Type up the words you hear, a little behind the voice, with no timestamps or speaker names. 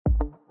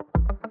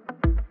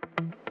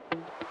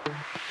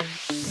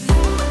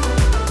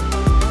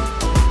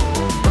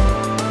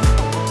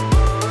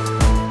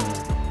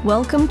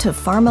Welcome to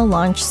Pharma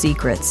Launch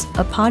Secrets,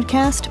 a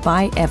podcast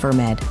by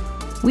Evermed.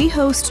 We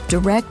host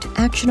direct,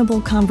 actionable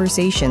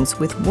conversations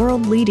with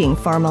world-leading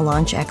pharma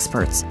launch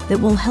experts that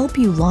will help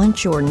you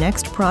launch your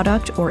next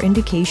product or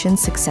indication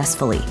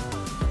successfully.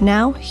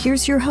 Now,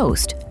 here's your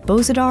host,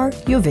 Bozidar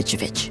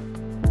Jovicevic.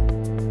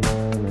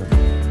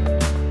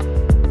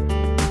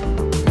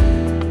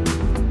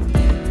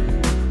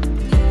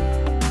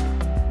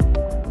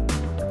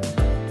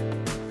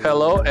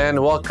 Hello and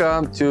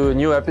welcome to a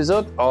new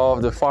episode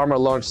of the Pharma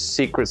Launch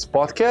Secrets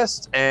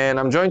podcast. And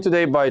I'm joined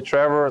today by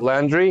Trevor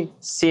Landry,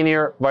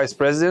 Senior Vice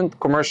President,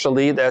 Commercial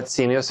Lead at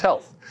Syneos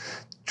Health.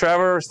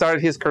 Trevor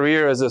started his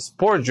career as a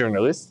sport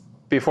journalist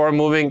before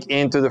moving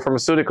into the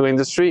pharmaceutical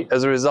industry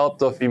as a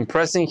result of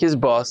impressing his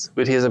boss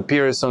with his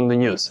appearance on the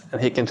news.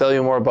 And he can tell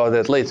you more about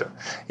that later,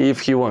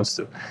 if he wants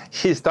to.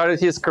 He started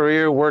his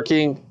career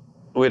working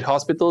with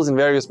hospitals in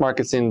various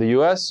markets in the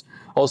US,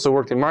 also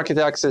worked in market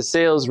access,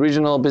 sales,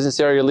 regional business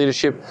area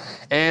leadership,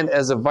 and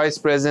as a vice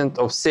president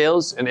of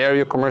sales and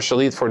area commercial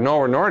lead for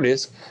Novo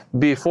Nordisk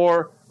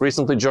before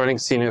recently joining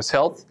Syneos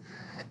Health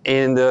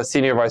in the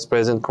senior vice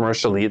president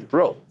commercial lead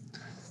role.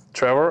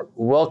 Trevor,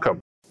 welcome.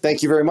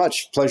 Thank you very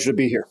much. Pleasure to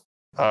be here.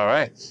 All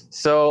right.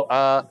 So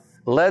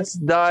let's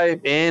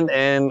dive in,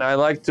 and I'd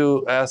like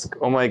to ask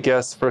all my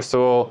guests, first of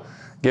all,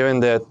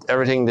 given that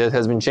everything that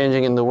has been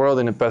changing in the world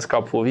in the past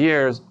couple of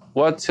years,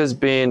 what has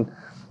been,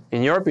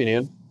 in your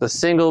opinion, the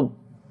single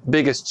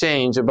biggest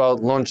change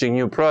about launching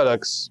new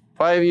products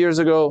 5 years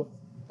ago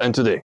and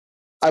today?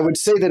 I would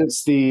say that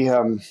it's the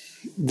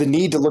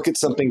need to look at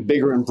something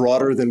bigger and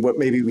broader than what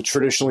maybe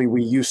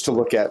we used to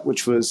look at,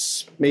 which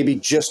was maybe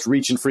just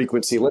reach and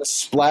frequency. Let's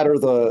splatter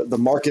the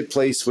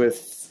marketplace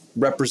with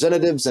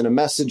representatives and a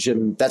message,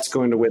 and that's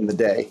going to win the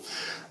day.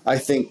 I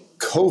think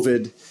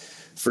COVID,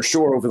 for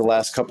sure, over the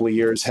last couple of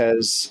years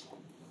has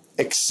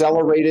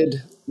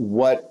accelerated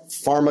what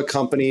pharma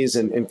companies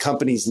and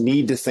companies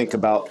need to think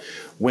about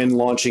when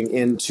launching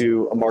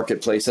into a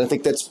marketplace. And I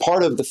think that's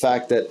part of the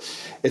fact that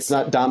it's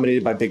not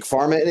dominated by big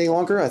pharma any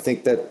longer. I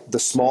think that the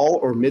small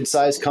or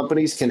mid-sized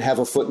companies can have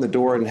a foot in the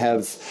door and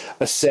have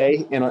a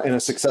say in a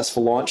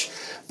successful launch,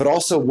 but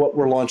also what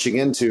we're launching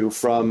into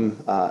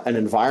from an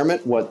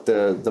environment, what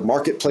the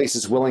marketplace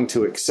is willing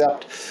to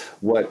accept,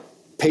 what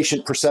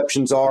patient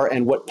perceptions are,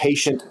 and what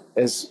patient,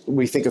 as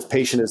we think of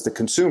patient as the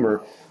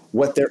consumer,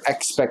 what their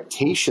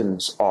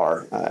expectations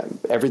are.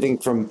 Everything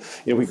from,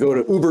 we go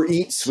to Uber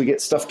Eats, we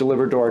get stuff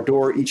delivered to our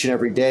door each and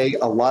every day.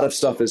 A lot of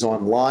stuff is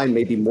online,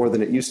 maybe more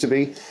than it used to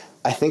be.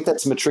 I think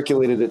that's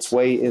matriculated its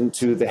way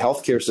into the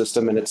healthcare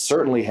system, and it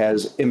certainly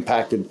has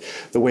impacted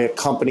the way a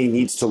company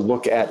needs to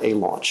look at a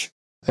launch.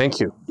 Thank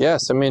you.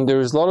 Yes,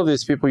 there's a lot of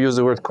these people use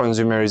the word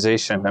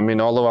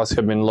consumerization. All of us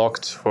have been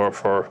locked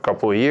for a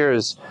couple of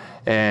years,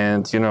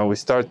 and, we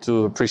start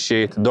to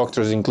appreciate,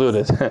 doctors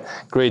included,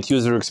 great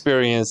user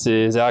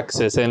experiences,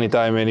 access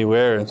anytime,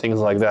 anywhere, and things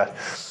like that.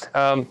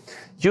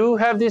 You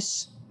have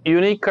this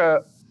unique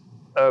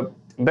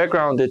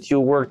background that you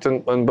worked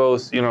on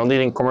both,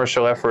 leading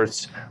commercial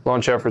efforts,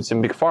 launch efforts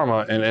in big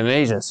pharma and an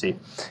agency,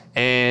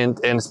 and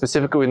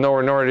specifically with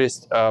Novo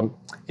Nordisk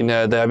in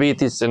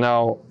diabetes and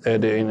now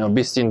the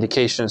obesity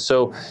indication.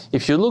 So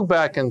if you look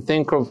back and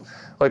think of,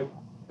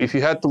 if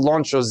you had to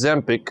launch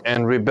Ozempic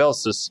and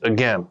Rybelsus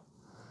again,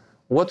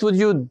 what would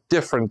you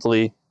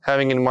differently,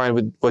 having in mind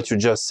with what you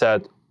just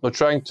said, or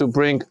trying to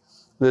bring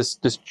this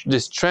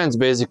trends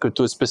basically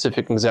to a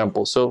specific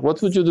example? So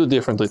what would you do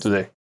differently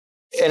today?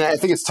 And I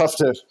think it's tough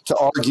to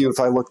argue if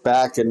I look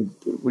back and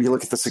when you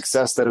look at the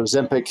success that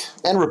Ozempic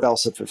and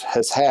Rybelsus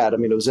has had.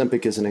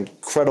 Ozempic is an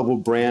incredible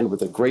brand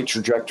with a great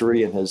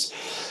trajectory and has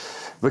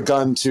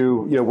begun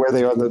to, where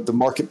they are, the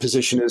market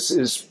position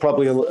is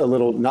probably a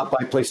little not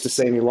my place to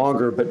say any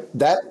longer, but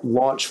that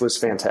launch was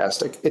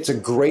fantastic. It's a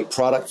great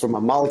product from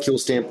a molecule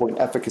standpoint,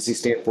 efficacy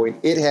standpoint.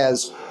 It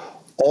has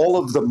all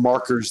of the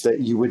markers that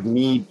you would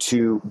need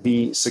to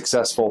be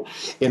successful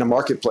in a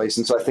marketplace.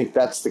 And so I think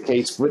that's the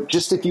case. But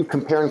just if you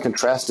compare and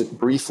contrast it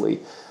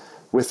briefly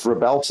with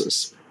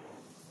Rybelsus,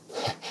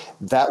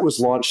 that was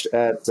launched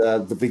at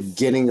the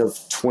beginning of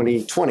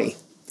 2020.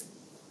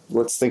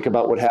 Let's think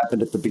about what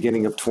happened at the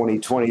beginning of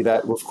 2020.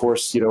 That, of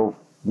course,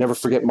 never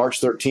forget March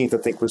 13th, I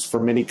think, was for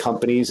many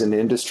companies and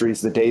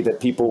industries the day that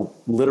people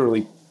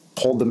literally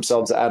pulled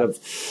themselves out of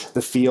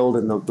the field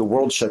and the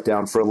world shut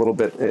down for a little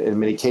bit in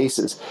many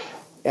cases.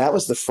 That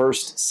was the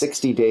first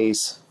 60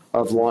 days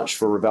of launch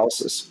for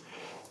Rybelsus.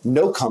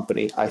 No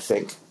company, I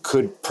think,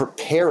 could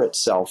prepare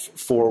itself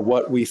for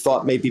what we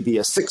thought maybe be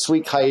a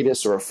 6-week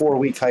hiatus or a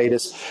 4-week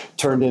hiatus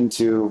turned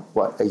into,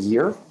 a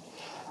year?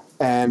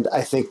 And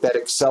I think that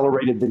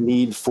accelerated the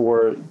need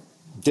for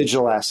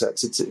digital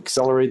assets. It's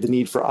accelerated the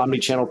need for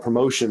omni-channel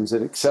promotions.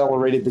 It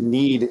accelerated the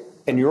need,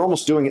 and you're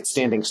almost doing it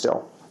standing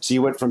still. So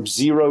you went from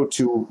 0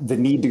 to the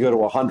need to go to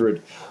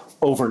 100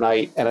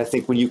 overnight. And I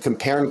think when you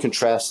compare and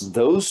contrast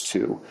those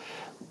two,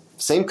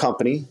 same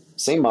company,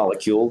 same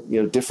molecule,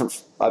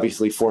 different,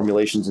 obviously,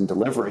 formulations and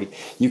delivery,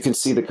 you can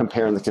see the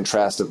compare and the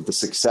contrast of the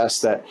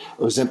success that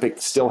Ozempic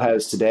still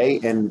has today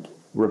and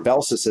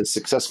Rybelsus, as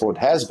successful it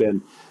has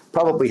been,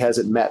 probably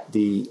hasn't met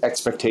the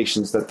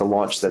expectations that the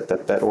launch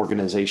that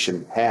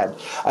organization had.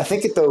 I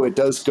think it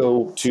does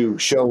go to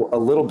show a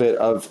little bit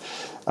of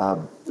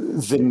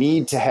the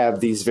need to have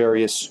these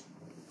various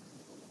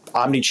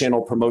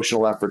omni-channel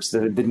promotional efforts,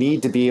 the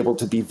need to be able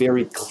to be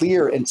very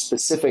clear and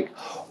specific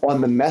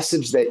on the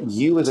message that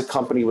you as a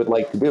company would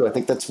like to do. I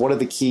think that's one of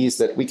the keys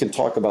that we can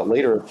talk about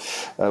later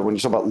when you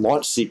talk about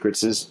launch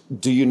secrets is,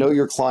 do you know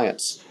your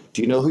clients?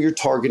 Do you know who you're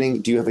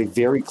targeting? Do you have a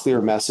very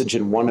clear message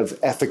and one of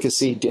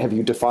efficacy? Have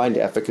you defined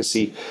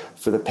efficacy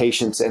for the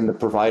patients and the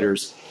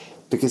providers?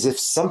 Because if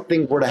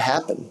something were to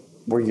happen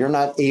where you're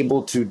not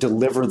able to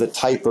deliver the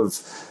type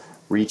of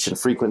reach and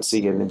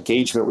frequency and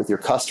engagement with your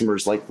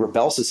customers like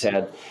Rybelsus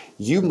had,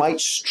 you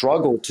might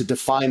struggle to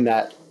define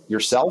that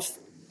yourself,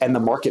 and the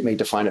market may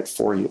define it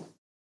for you.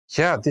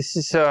 Yeah, this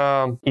is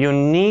a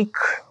unique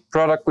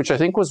product, which I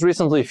think was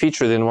recently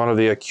featured in one of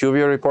the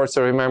IQVIA reports,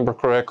 I remember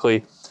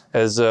correctly,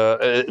 as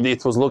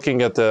it was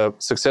looking at the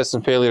success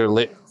and failure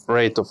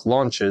rate of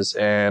launches.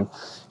 And,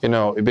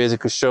 it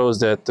basically shows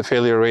that the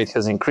failure rate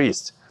has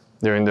increased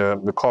during the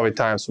COVID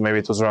time. So maybe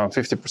it was around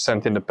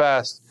 50% in the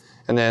past,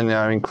 and then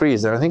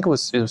increased. And I think it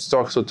was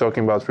also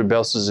talking about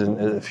Rybelsus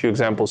in a few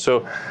examples.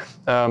 So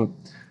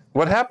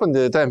what happened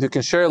at the time, if you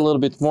can share a little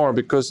bit more,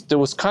 because there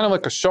was kind of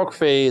like a shock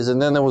phase,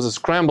 and then there was a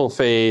scramble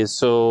phase.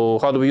 So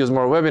how do we use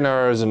more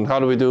webinars, and how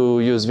do we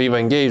use Viva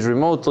Engage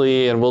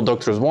remotely, and will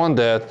doctors want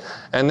that?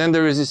 And then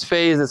there is this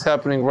phase that's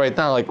happening right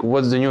now, like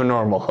what's the new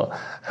normal?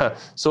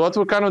 So what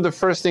were kind of the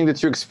first thing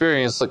that you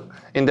experienced, like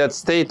in that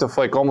state of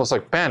like almost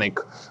like panic,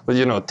 with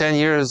 10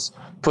 years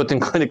put in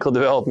clinical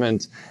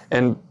development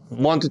and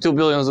 $1 to $2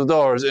 billion,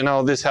 and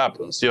now this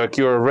happens.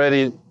 You're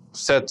already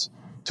set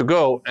to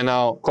go, and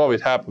now COVID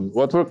happened.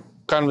 What were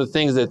kind of the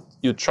things that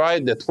you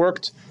tried that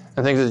worked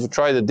and things that you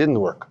tried that didn't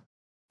work?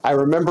 I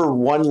remember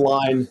one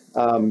line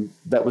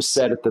that was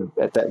said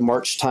at that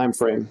March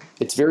timeframe.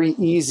 It's very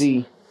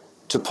easy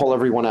to pull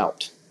everyone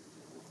out,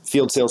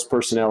 field sales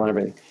personnel and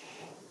everything.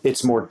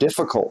 It's more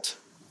difficult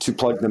to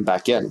plug them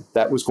back in.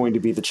 That was going to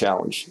be the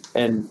challenge.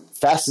 And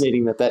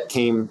fascinating that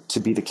came to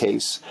be the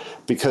case,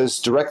 because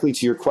directly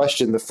to your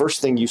question, the first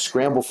thing you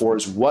scramble for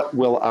is what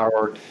will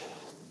our,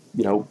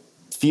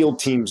 field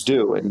teams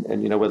do,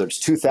 and whether it's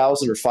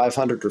 2,000 or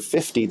 500 or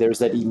 50, there's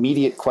that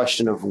immediate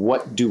question of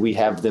what do we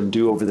have them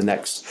do over the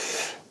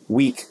next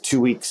week,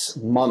 2 weeks,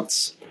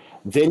 months.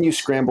 Then you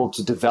scramble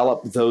to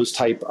develop those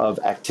type of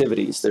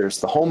activities. There's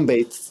the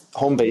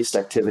home-based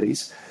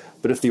activities,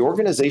 but if the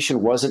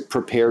organization wasn't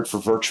prepared for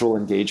virtual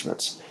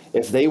engagements,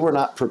 if they were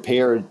not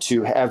prepared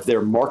to have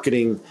their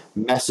marketing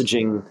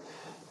messaging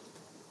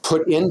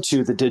put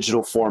into the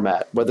digital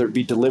format, whether it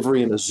be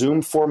delivery in a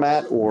Zoom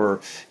format or,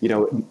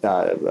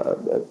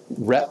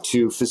 rep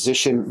to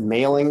physician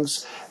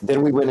mailings.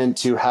 Then we went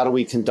into how do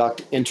we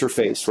conduct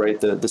interface, right?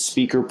 The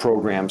speaker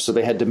program. So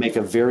they had to make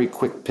a very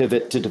quick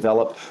pivot to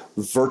develop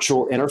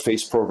virtual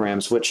interface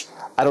programs, which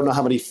I don't know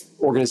how many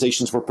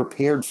organizations were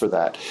prepared for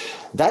that.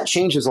 That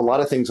changes a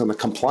lot of things on the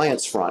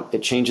compliance front.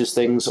 It changes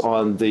things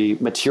on the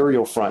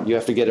material front. You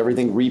have to get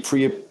everything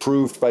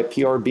pre-approved by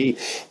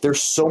PRB.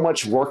 There's so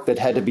much work that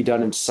had to be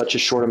done in such a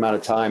short amount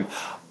of time.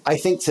 I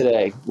think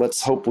today,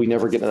 let's hope we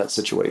never get into that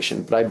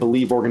situation, but I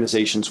believe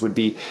organizations would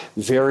be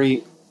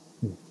very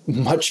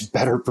much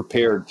better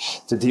prepared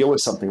to deal with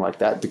something like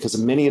that, because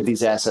many of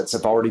these assets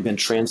have already been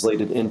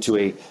translated into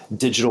a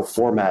digital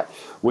format,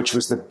 which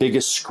was the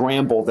biggest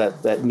scramble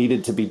that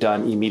needed to be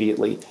done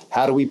immediately.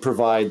 How do we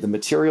provide the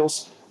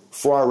materials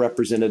for our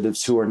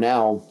representatives who are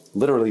now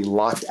literally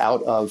locked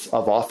out of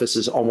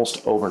offices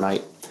almost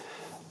overnight?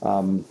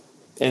 And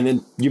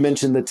then you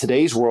mentioned the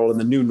today's world and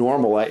the new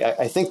normal.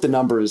 I think the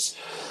number is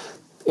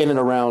in and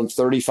around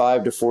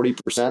 35 to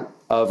 40%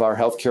 of our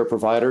healthcare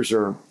providers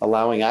are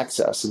allowing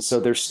access. And so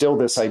there's still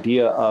this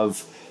idea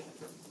of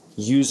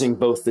using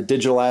both the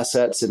digital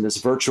assets in this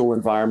virtual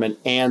environment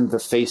and the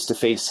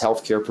face-to-face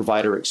healthcare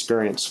provider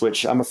experience,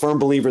 which I'm a firm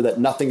believer that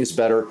nothing is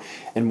better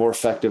and more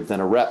effective than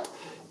a rep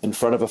in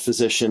front of a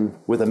physician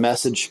with a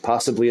message,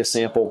 possibly a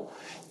sample.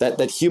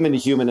 That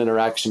human-to-human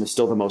interaction is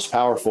still the most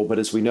powerful. But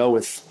as we know,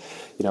 with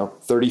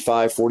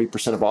 35,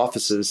 40% of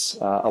offices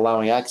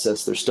allowing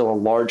access, there's still a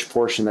large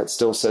portion that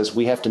still says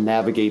we have to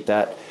navigate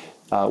that,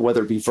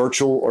 whether it be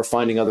virtual or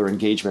finding other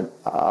engagement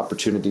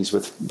opportunities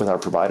with our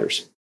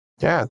providers.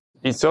 Yeah,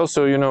 it's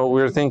also,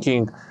 we're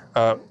thinking,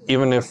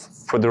 even if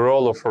for the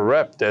role of a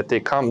rep, that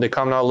they come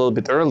now a little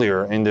bit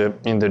earlier in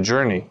the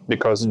journey,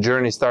 because the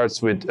journey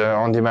starts with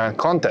on-demand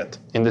content.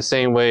 In the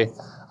same way,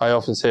 I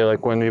often say,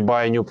 like, when we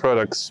buy new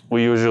products,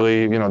 we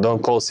usually,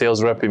 don't call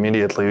sales rep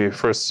immediately. We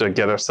first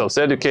get ourselves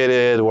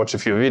educated, watch a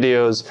few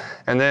videos,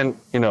 and then,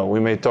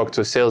 we may talk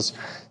to a sales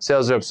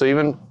rep. So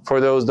even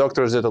for those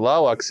doctors that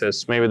allow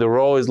access, maybe the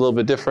role is a little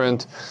bit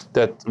different.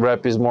 That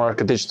rep is more like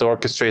a digital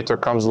orchestrator,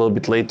 comes a little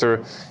bit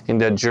later in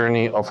that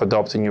journey of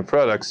adopting new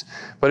products.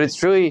 But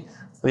it's really,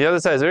 the other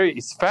side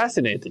it's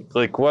fascinating.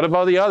 Like, what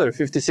about the other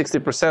 50,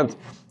 60%?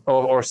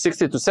 Or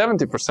 60 to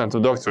 70%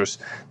 of doctors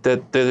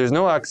that there's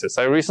no access.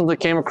 I recently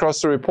came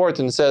across a report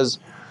and it says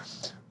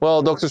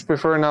well, doctors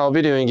prefer now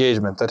video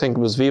engagement. I think it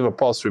was Viva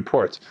Pulse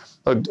report.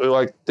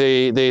 Like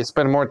they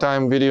spend more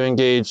time video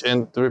engage,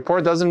 and the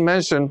report doesn't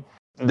mention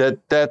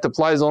that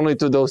applies only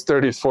to those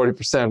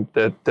 30-40%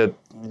 that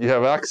you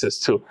have access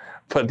to.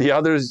 But the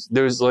others,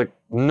 there's like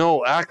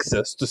no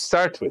access to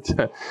start with.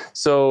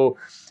 So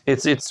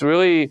it's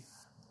really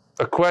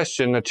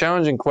a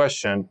challenging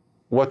question,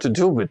 what to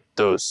do with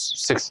those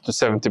 60 to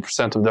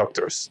 70% of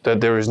doctors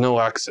that there is no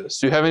access.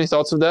 Do you have any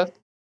thoughts of that?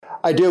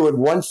 I do. And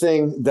one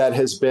thing that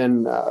has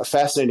been a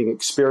fascinating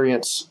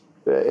experience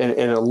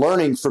and a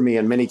learning for me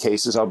in many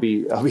cases, I'll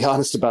be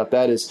honest about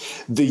that,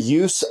 is the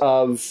use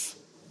of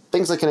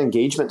things like an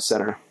engagement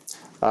center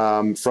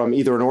from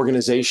either an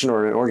organization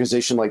or an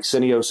organization like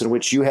Syneos, in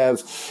which you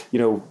have,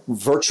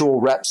 virtual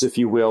reps, if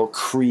you will,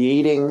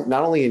 creating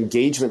not only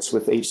engagements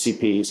with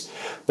HCPs,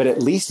 but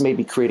at least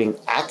maybe creating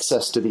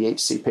access to the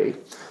HCP.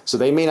 So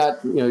they may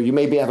not, you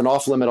may have an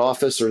off-limit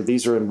office, or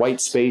these are in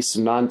white space,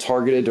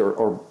 non-targeted,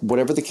 or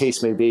whatever the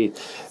case may be.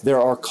 There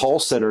are call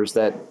centers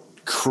that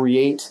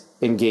create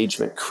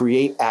engagement,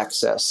 create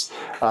access.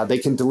 They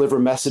can deliver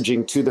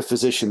messaging to the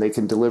physician. They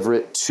can deliver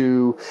it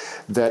to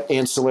that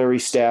ancillary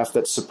staff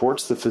that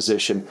supports the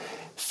physician.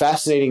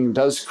 Fascinating,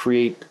 does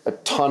create a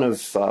ton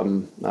of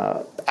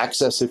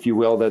access, if you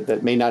will,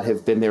 that may not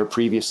have been there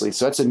previously.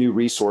 So that's a new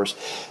resource.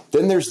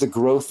 Then there's the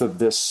growth of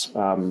this,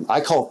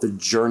 I call it the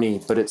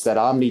journey, but it's that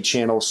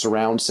omni-channel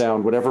surround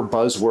sound, whatever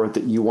buzzword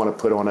that you want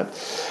to put on it,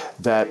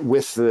 that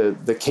with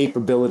the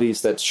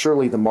capabilities that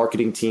surely the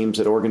marketing teams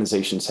at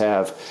organizations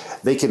have,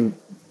 they can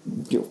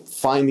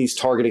find these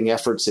targeting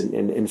efforts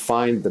and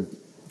find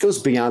it goes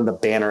beyond the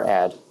banner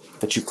ad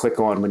that you click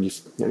on when you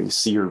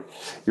see your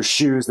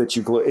shoes that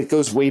you it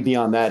goes way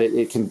beyond that.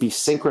 It can be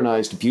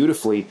synchronized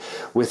beautifully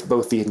with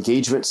both the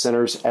engagement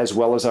centers as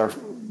well as our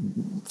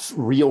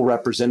real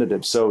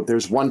representatives. So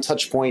there's one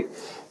touch point.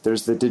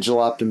 There's the digital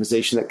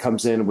optimization that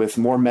comes in with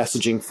more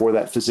messaging for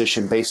that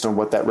physician based on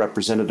what that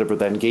representative or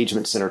that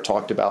engagement center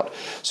talked about.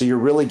 So you're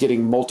really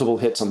getting multiple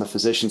hits on the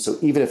physician. So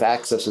even if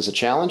access is a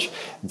challenge,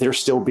 they're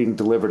still being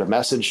delivered a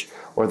message,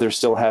 or they're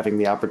still having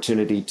the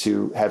opportunity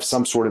to have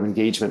some sort of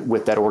engagement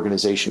with that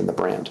organization and the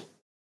brand.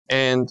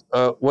 And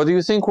what do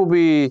you think will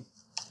be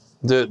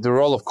the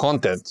role of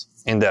content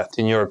in that,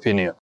 in your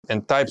opinion?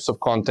 And types of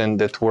content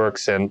that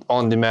works, and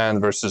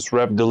on-demand versus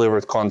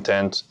rep-delivered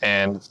content,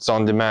 and it's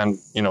on-demand,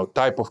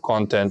 type of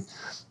content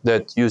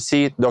that you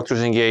see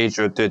doctors engage,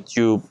 or that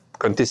you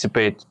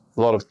anticipate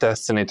a lot of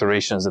tests and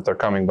iterations that are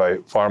coming by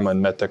pharma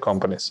and medtech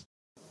companies?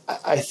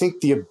 I think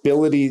the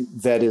ability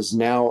that is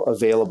now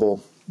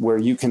available where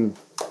you can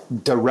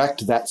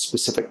direct that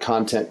specific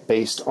content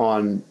based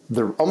on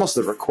almost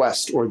the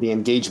request or the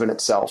engagement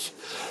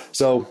itself.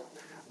 So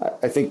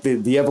I think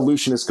the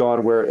evolution has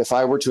gone where if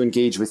I were to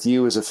engage with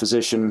you as a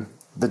physician,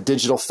 the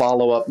digital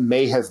follow-up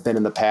may have been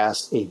in the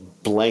past a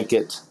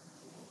blanket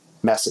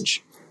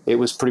message. It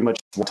was pretty much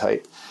one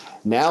type.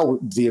 Now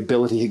the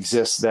ability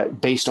exists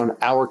that based on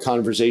our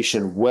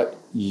conversation, what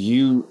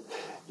you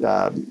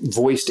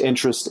voiced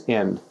interest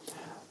in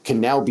can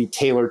now be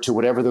tailored to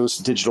whatever those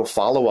digital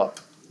follow-up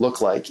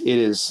look like. It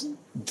is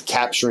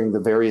capturing the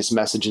various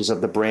messages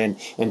of the brand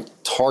and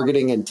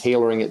targeting and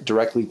tailoring it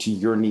directly to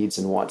your needs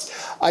and wants.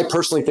 I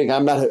personally think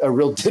I'm not a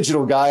real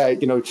digital guy. I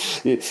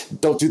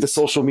don't do the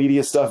social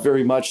media stuff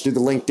very much, do the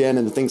LinkedIn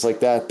and the things like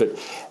that. But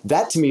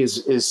that to me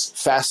is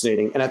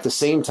fascinating. And at the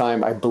same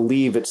time, I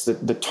believe it's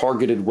the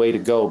targeted way to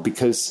go,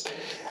 because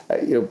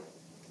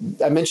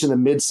I mentioned the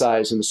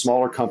mid-size and the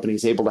smaller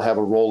companies able to have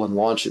a role in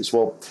launches.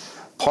 Well,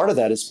 part of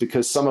that is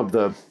because some of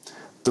the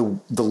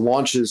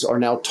launches are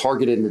now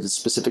targeted into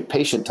specific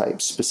patient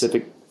types,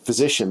 specific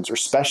physicians or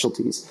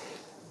specialties.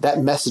 That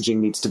messaging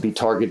needs to be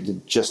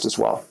targeted just as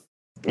well.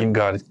 You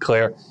got it,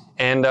 Claire.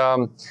 And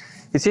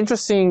it's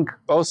interesting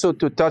also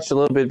to touch a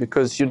little bit,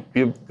 because you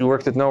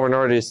worked at Novo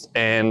Nordisk,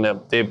 and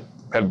they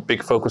have a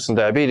big focus on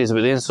diabetes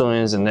with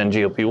insulins and then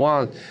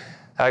GLP-1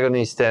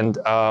 agonist.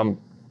 And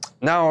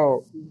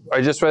now I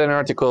just read an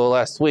article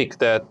last week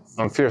that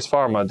on Fierce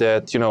Pharma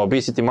that,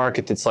 obesity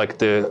market, it's like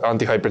the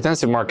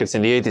antihypertensive markets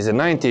in the 80s and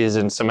 90s,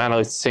 and some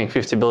analysts saying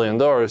 $50 billion.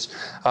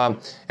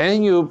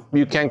 Anything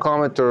you can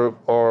comment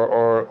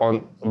or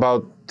on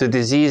about the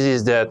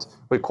diseases that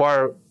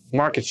require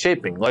market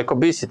shaping, like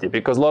obesity,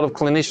 because a lot of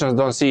clinicians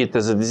don't see it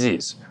as a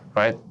disease,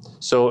 right?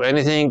 So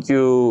anything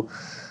you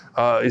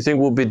think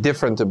will be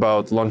different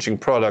about launching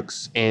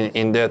products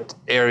in that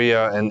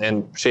area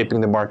and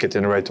shaping the market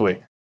in the right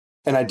way?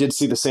 And I did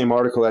see the same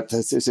article that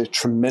this is a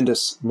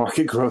tremendous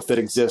market growth that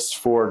exists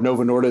for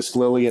Novo Nordisk,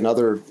 Lilly, and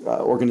other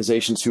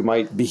organizations who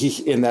might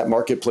be in that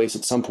marketplace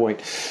at some point.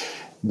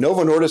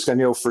 Novo Nordisk, I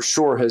know for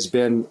sure, has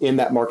been in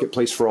that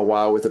marketplace for a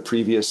while with a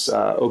previous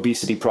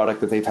obesity product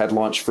that they've had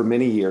launched for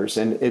many years.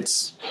 And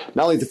it's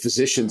not only the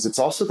physicians, it's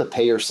also the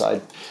payer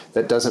side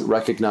that doesn't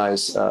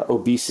recognize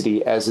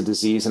obesity as a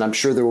disease. And I'm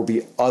sure there will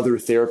be other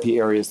therapy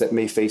areas that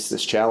may face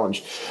this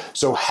challenge.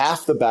 So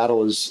half the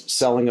battle is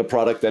selling a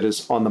product that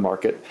is on the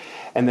market.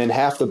 And then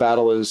half the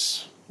battle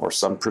is or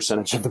some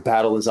percentage of the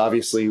battle is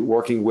obviously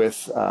working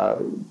with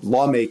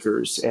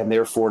lawmakers, and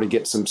therefore to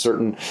get some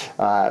certain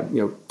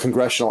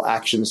congressional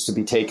actions to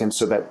be taken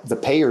so that the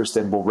payers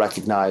then will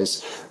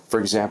recognize, for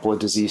example, a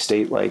disease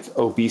state like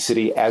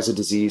obesity as a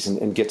disease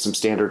and get some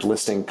standard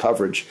listing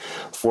coverage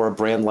for a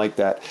brand like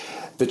that.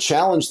 The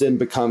challenge then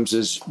becomes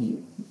is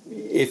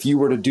if you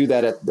were to do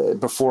that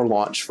before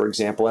launch, for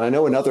example, and I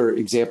know another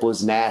example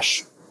is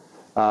NASH.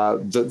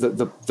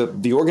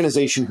 The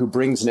organization who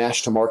brings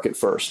NASH to market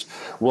first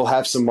will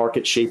have some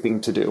market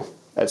shaping to do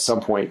at some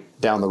point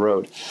down the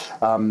road.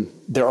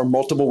 There are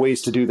multiple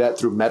ways to do that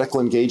through medical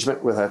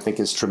engagement, which I think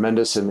is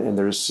tremendous. And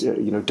there's,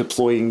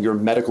 deploying your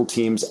medical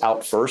teams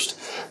out first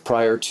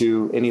prior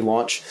to any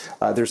launch.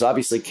 There's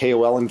obviously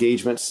KOL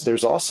engagements.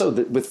 There's also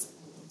with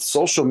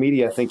social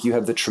media, I think you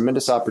have the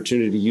tremendous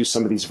opportunity to use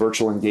some of these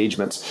virtual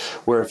engagements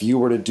where if you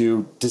were to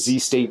do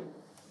disease state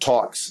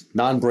talks,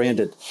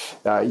 non-branded,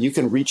 you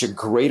can reach a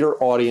greater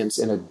audience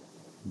in a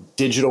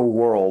digital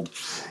world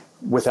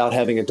without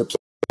having a deployed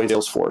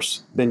sales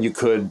force than you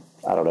could,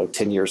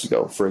 10 years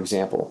ago, for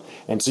example.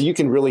 And so you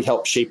can really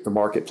help shape the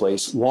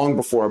marketplace long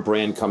before a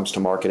brand comes to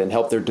market and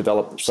help them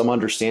develop some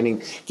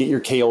understanding, get your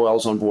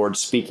KOLs on board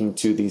speaking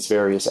to these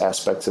various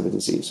aspects of the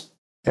disease.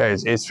 Yeah,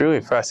 it's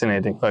really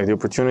fascinating. Like the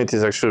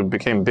opportunities actually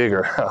became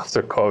bigger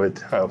after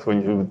COVID.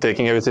 When you're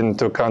taking everything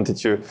into account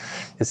that you're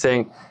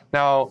saying,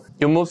 now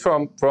you moved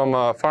from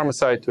a pharma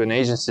side to an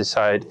agency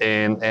side.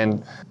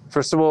 And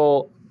first of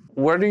all,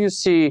 where do you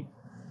see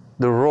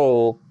the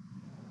role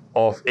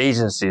of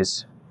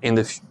agencies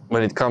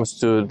when it comes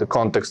to the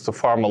context of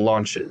pharma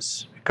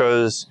launches?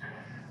 Because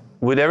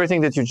with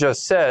everything that you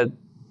just said,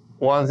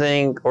 one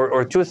thing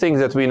or two things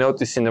that we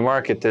notice in the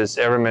market is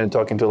Evermed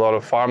talking to a lot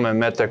of pharma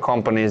and medtech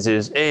companies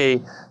is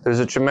there's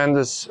a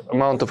tremendous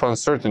amount of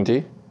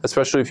uncertainty,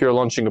 especially if you're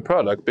launching a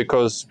product,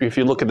 because if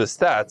you look at the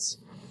stats,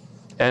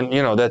 and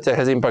that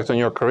has impact on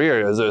your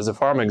career as a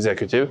pharma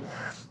executive.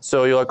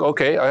 So you're like,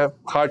 okay, I have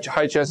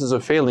high chances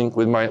of failing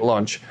with my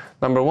launch.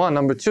 Number one.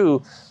 Number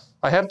two,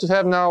 I have to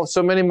have now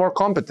so many more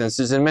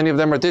competencies, and many of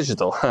them are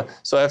digital.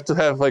 So I have to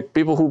have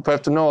people who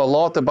have to know a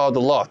lot about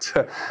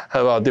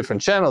about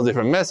different channels,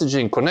 different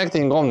messaging,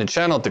 connecting,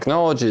 omni-channel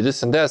technology,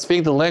 this and that,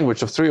 speak the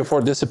language of 3 or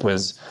 4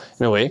 disciplines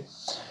in a way.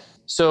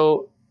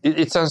 So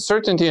it's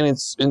uncertainty in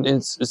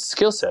its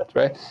skill set,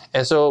 right?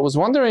 And so I was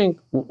wondering,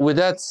 with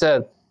that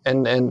said,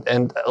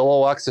 and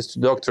low access to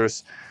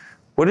doctors,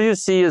 what do you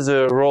see as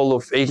a role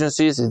of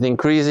agencies? Is it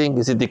increasing?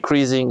 Is it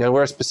decreasing? And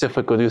where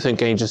specifically do you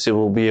think agency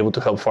will be able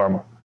to help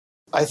pharma?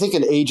 I think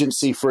an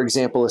agency, for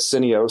example, is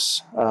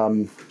Syneos.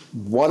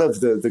 One of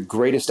the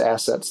greatest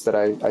assets that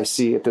I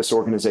see at this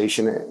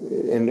organization,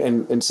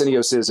 and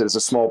Syneos is, as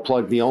a small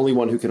plug, the only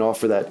one who can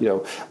offer that,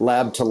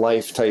 lab to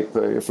life type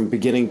from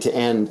beginning to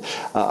end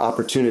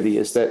opportunity,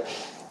 is that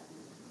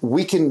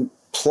we can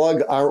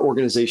plug our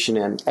organization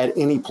in at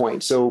any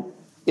point. So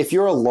if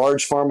you're a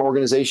large pharma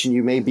organization,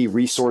 you may be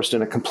resourced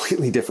in a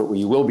completely different way.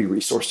 You will be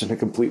resourced in a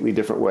completely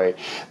different way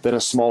than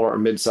a smaller or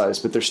mid-size,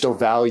 but there's still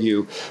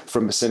value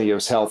from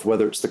Syneos Health,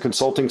 whether it's the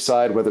consulting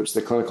side, whether it's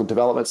the clinical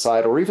development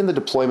side, or even the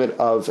deployment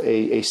of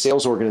a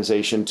sales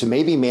organization to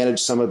maybe manage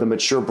some of the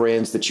mature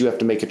brands that you have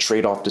to make a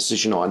trade-off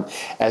decision on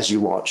as you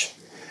launch.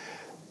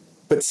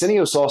 But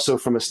Syneos also,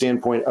 from a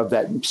standpoint of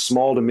that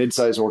small to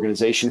mid-size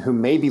organization who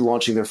may be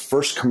launching their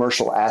first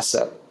commercial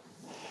asset,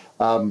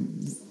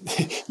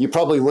 you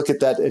probably look at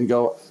that and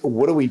go,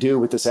 what do we do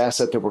with this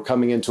asset that we're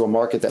coming into a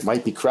market that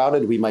might be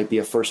crowded? We might be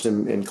a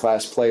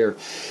first-in-class player.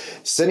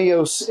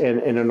 Syneos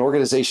and an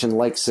organization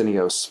like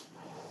Syneos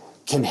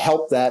can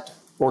help that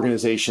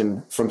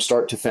organization from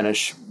start to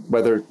finish,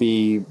 whether it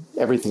be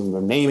everything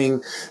from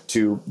naming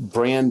to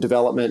brand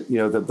development,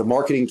 the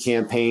marketing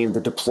campaign,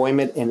 the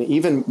deployment, and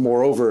even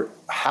moreover,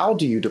 how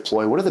do you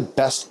deploy? What are the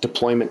best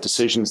deployment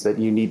decisions that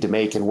you need to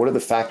make? And what are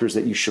the factors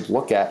that you should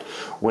look at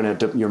when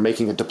you're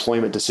making a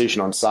deployment decision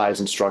on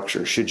size and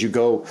structure? Should you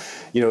go,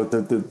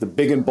 the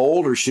big and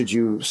bold, or should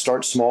you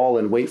start small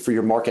and wait for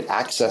your market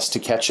access to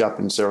catch up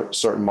in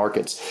certain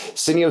markets?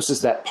 Syneos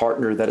is that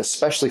partner that,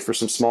 especially for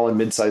some small and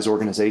mid-sized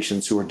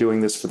organizations who are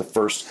doing this for the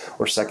first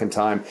or second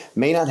time,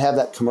 may not have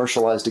that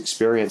commercialized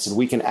experience, and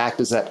we can act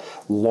as that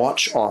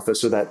launch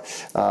office or that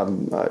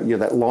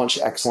that launch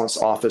excellence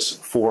office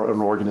for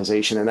an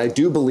organization. And I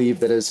do believe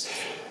that, as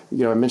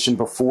I mentioned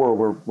before,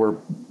 where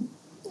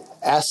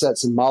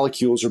assets and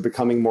molecules are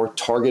becoming more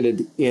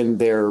targeted in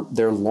their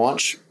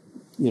launch,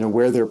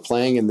 where they're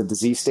playing in the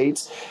disease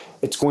states,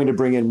 it's going to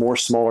bring in more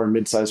smaller and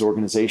mid-sized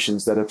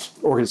organizations that an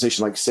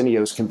organization like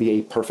Syneos can be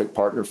a perfect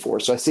partner for.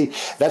 So I see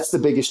that's the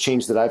biggest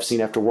change that I've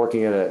seen after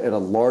working at a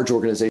large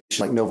organization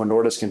like Novo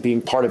Nordisk and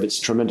being part of its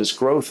tremendous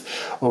growth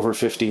over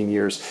 15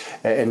 years.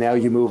 And now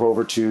you move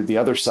over to the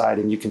other side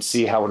and you can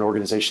see how an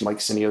organization like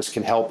Syneos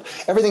can help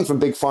everything from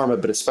big pharma,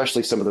 but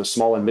especially some of those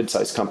small and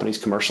mid-sized companies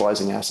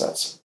commercializing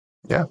assets.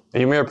 Yeah,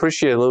 you may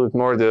appreciate a little bit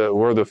more the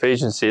world of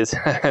agencies,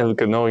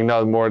 knowing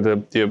now more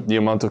the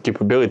amount of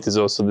capabilities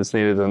also that's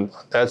needed on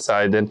that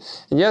side. And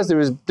yes,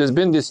 there's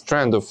been this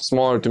trend of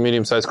smaller to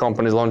medium-sized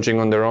companies launching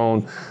on their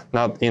own,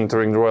 not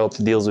entering the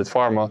royalty deals with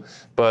pharma,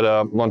 but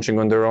launching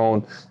on their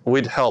own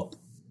with help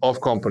of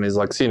companies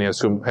like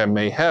Syneos who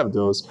may have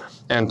those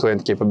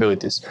end-to-end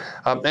capabilities.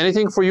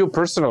 Anything for you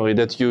personally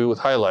that you would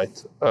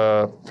highlight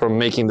from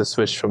making the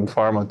switch from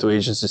pharma to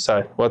agency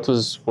side?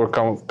 Were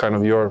kind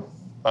of your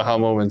aha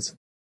moments?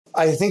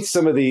 I think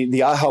some of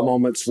the aha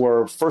moments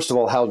were, first of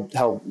all,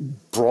 how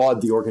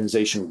broad the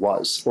organization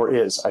was, or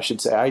is, I should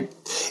say.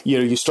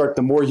 You start,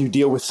 the more you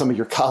deal with some of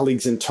your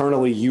colleagues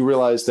internally, you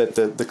realize that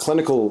the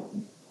clinical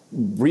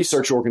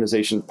research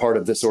organization part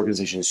of this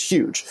organization is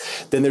huge.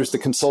 Then there's the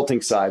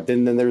consulting side.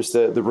 Then there's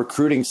the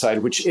recruiting side,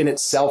 which in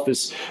itself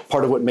is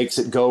part of what makes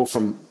it go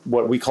from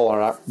what we call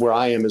where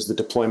I am is the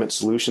deployment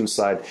solutions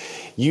side.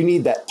 You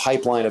need that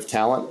pipeline of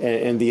talent,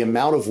 and the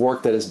amount of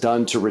work that is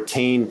done to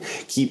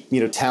keep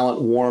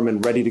talent warm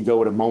and ready to go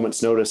at a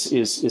moment's notice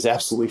is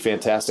absolutely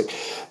fantastic.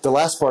 The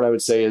last part I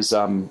would say is,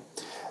 and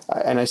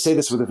I say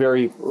this with a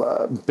very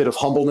bit of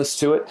humbleness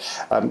to it,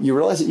 you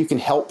realize that you can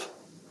help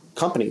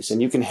companies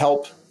and you can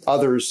help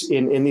others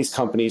in these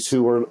companies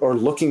who are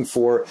looking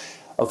for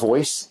a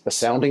voice, a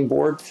sounding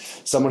board,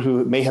 someone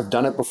who may have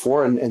done it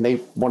before and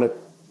they want to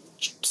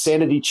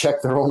sanity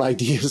check their own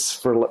ideas,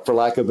 for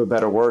lack of a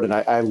better word. And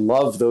I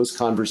love those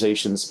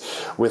conversations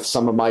with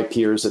some of my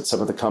peers at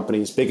some of the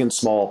companies, big and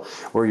small,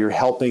 where you're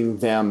helping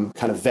them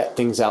kind of vet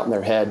things out in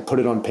their head, put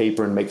it on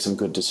paper and make some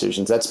good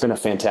decisions. That's been a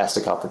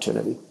fantastic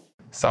opportunity.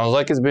 Sounds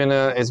like it's been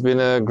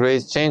a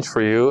great change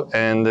for you,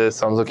 and it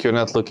sounds like you're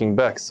not looking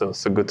back. So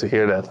good to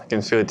hear that. I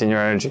can feel it in your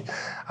energy.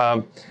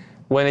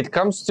 When it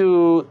comes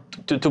to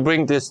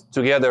bring this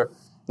together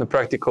in a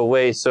practical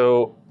way,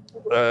 so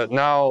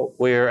now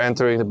we're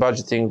entering the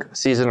budgeting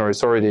season, or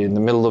it's already in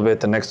the middle of it.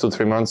 The next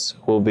 2-3 months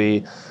there will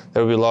be a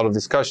lot of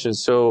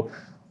discussions. So,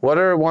 what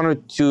are one or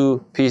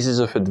two pieces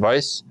of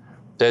advice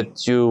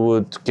that you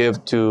would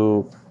give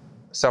to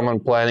someone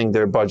planning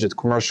their budget,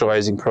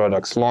 commercializing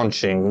products,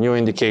 launching new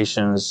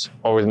indications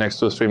over the next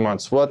 2-3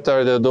 months? What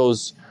are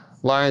those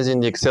lines in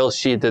the Excel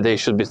sheet that they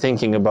should be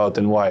thinking about,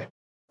 and why?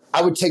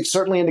 I would take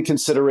certainly into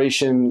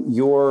consideration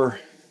your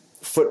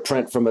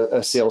footprint from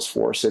a sales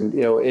force. And,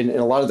 in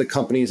a lot of the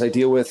companies I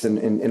deal with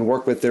and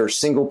work with, they're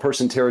single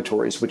person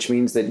territories, which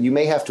means that you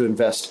may have to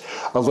invest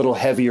a little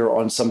heavier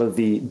on some of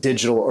the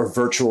digital or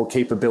virtual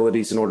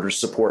capabilities in order to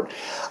support.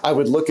 I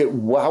would look at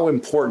how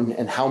important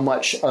and how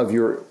much of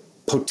your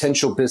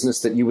potential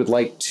business that you would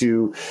like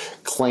to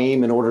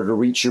claim in order to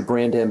reach your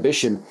brand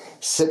ambition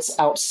sits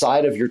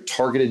outside of your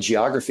targeted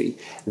geography.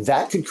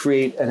 That could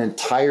create an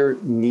entire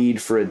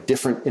need for a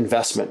different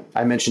investment.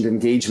 I mentioned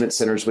engagement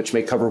centers, which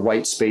may cover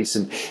white space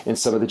in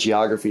some of the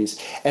geographies.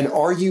 And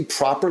are you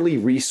properly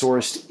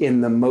resourced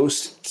in the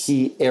most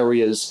key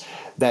areas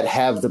that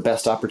have the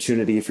best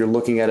opportunity if you're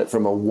looking at it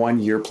from a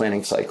 1-year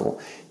planning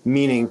cycle?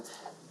 Meaning,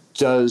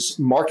 does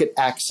market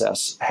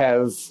access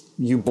have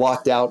you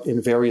blocked out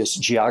in various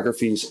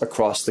geographies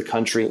across the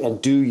country?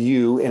 And do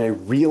you, in a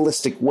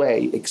realistic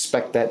way,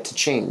 expect that to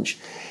change?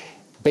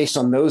 Based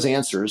on those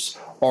answers,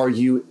 are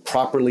you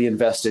properly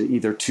invested,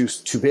 either too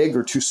big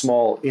or too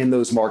small, in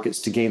those markets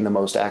to gain the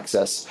most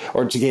access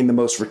or to gain the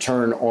most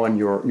return on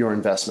your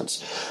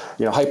investments?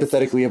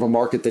 Hypothetically, you have a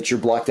market that you're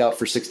blocked out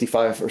for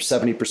 65 or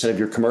 70% of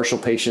your commercial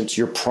patients.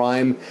 Your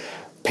prime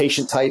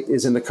patient type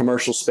is in the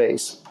commercial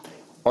space.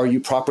 Are you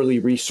properly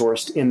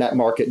resourced in that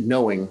market,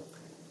 knowing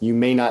you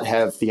may not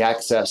have the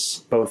access,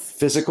 both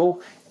physical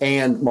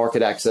and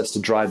market access, to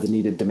drive the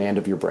needed demand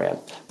of your brand?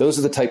 Those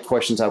are the type of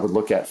questions I would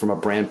look at from a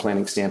brand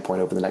planning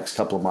standpoint over the next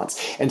couple of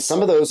months. And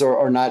some of those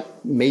are not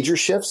major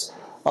shifts.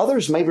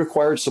 Others may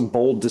require some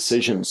bold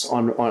decisions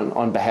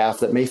on behalf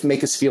that may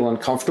make us feel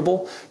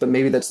uncomfortable, but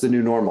maybe that's the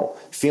new normal,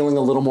 feeling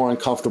a little more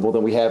uncomfortable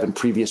than we have in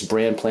previous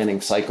brand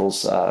planning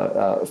cycles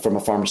from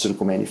a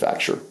pharmaceutical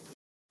manufacturer.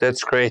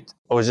 That's great.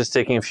 I was just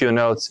taking a few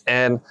notes.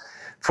 And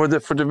for the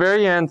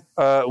very end,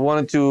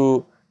 wanted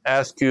to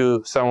ask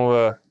you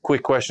some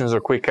quick questions or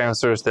quick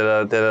answers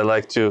that I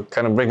like to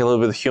kind of bring a little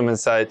bit of human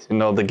side,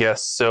 the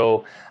guests.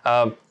 So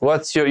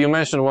you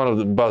mentioned one of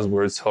the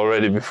buzzwords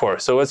already before.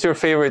 So what's your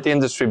favorite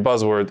industry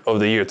buzzword of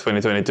the year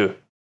 2022?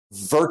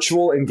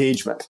 Virtual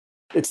engagement.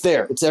 It's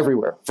there. It's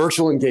everywhere.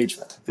 Virtual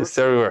engagement. It's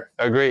everywhere.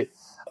 Agreed.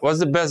 What's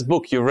the best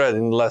book you read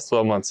in the last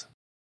 12 months?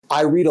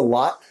 I read a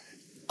lot.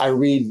 I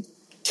read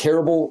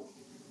terrible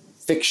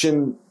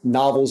fiction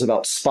novels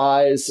about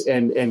spies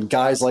and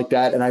guys like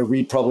that, and I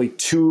read probably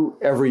 2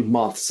 every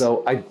month.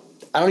 So I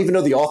don't even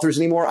know the authors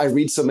anymore. I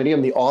read so many of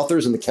them. The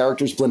authors and the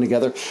characters blend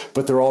together,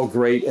 but they're all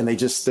great, and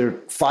they're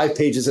 5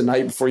 pages a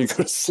night before you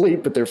go to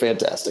sleep, but they're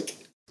fantastic.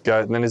 Got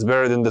it. And then it's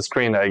better than the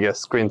screen, I guess,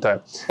 screen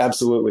time.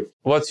 Absolutely.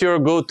 What's your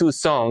go-to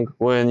song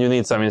when you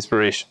need some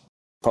inspiration?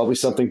 Probably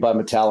something by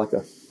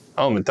Metallica.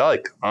 Oh,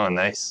 Metallica. Oh,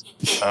 nice.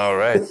 All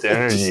right. The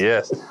energy,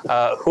 yes.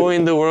 Who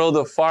in the world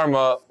of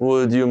pharma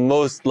would you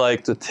most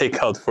like to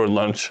take out for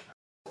lunch?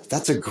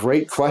 That's a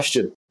great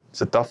question.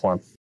 It's a tough one.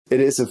 It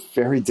is a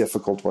very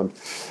difficult one.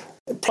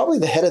 Probably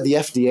the head of the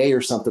FDA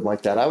or something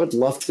like that. I would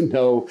love to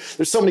know.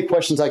 There's so many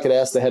questions I could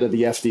ask the head of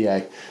the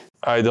FDA.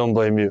 I don't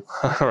blame you.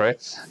 All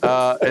right.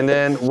 And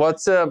then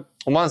what's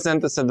one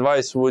sentence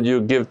advice would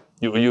you give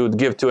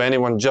to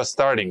anyone just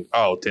starting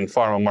out in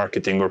pharma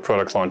marketing or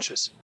product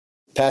launches?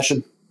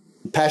 Passion.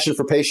 Passion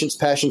for patients,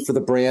 passion for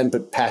the brand,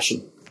 but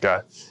passion.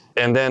 Got it.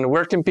 And then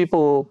where can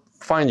people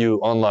find you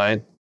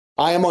online?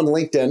 I am on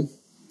LinkedIn.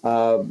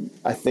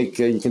 I think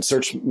you can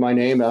search my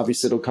name.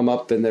 Obviously, it'll come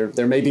up, and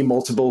there may be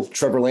multiple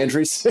Trevor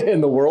Landrys in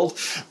the world,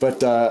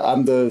 but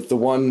I'm the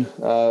one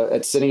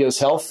at Syneos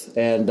Health.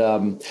 And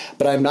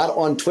but I'm not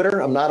on Twitter.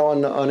 I'm not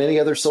on any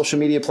other social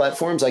media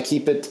platforms. I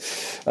keep it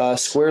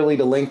squarely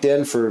to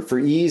LinkedIn for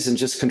ease and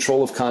just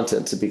control of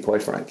content, to be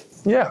quite frank.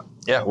 Yeah.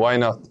 Why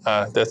not?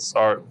 That's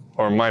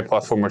my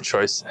platform of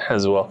choice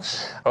as well.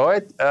 All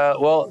right.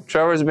 Well,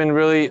 Trevor, it's been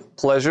really a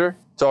pleasure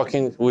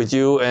talking with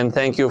you, and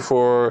thank you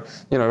for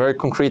very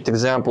concrete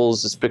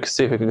examples,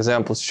 specific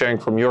examples, sharing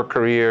from your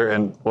career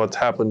and what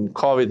happened in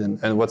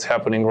COVID and what's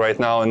happening right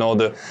now and all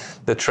the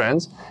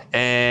trends,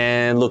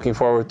 and looking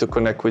forward to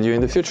connect with you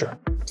in the future.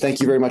 Thank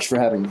you very much for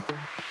having me.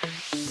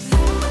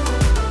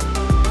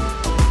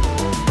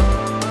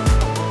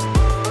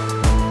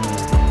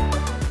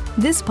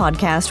 This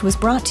podcast was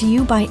brought to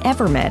you by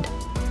Evermed.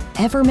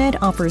 Evermed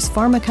offers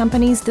pharma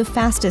companies the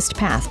fastest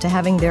path to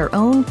having their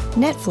own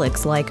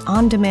Netflix-like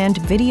on-demand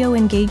video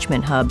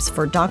engagement hubs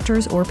for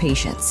doctors or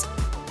patients.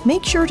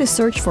 Make sure to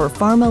search for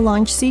Pharma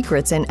Launch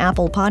Secrets in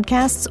Apple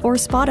Podcasts or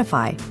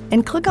Spotify,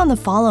 and click on the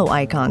follow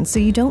icon so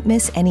you don't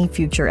miss any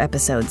future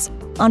episodes.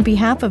 On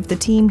behalf of the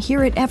team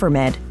here at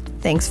Evermed,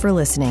 thanks for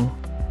listening.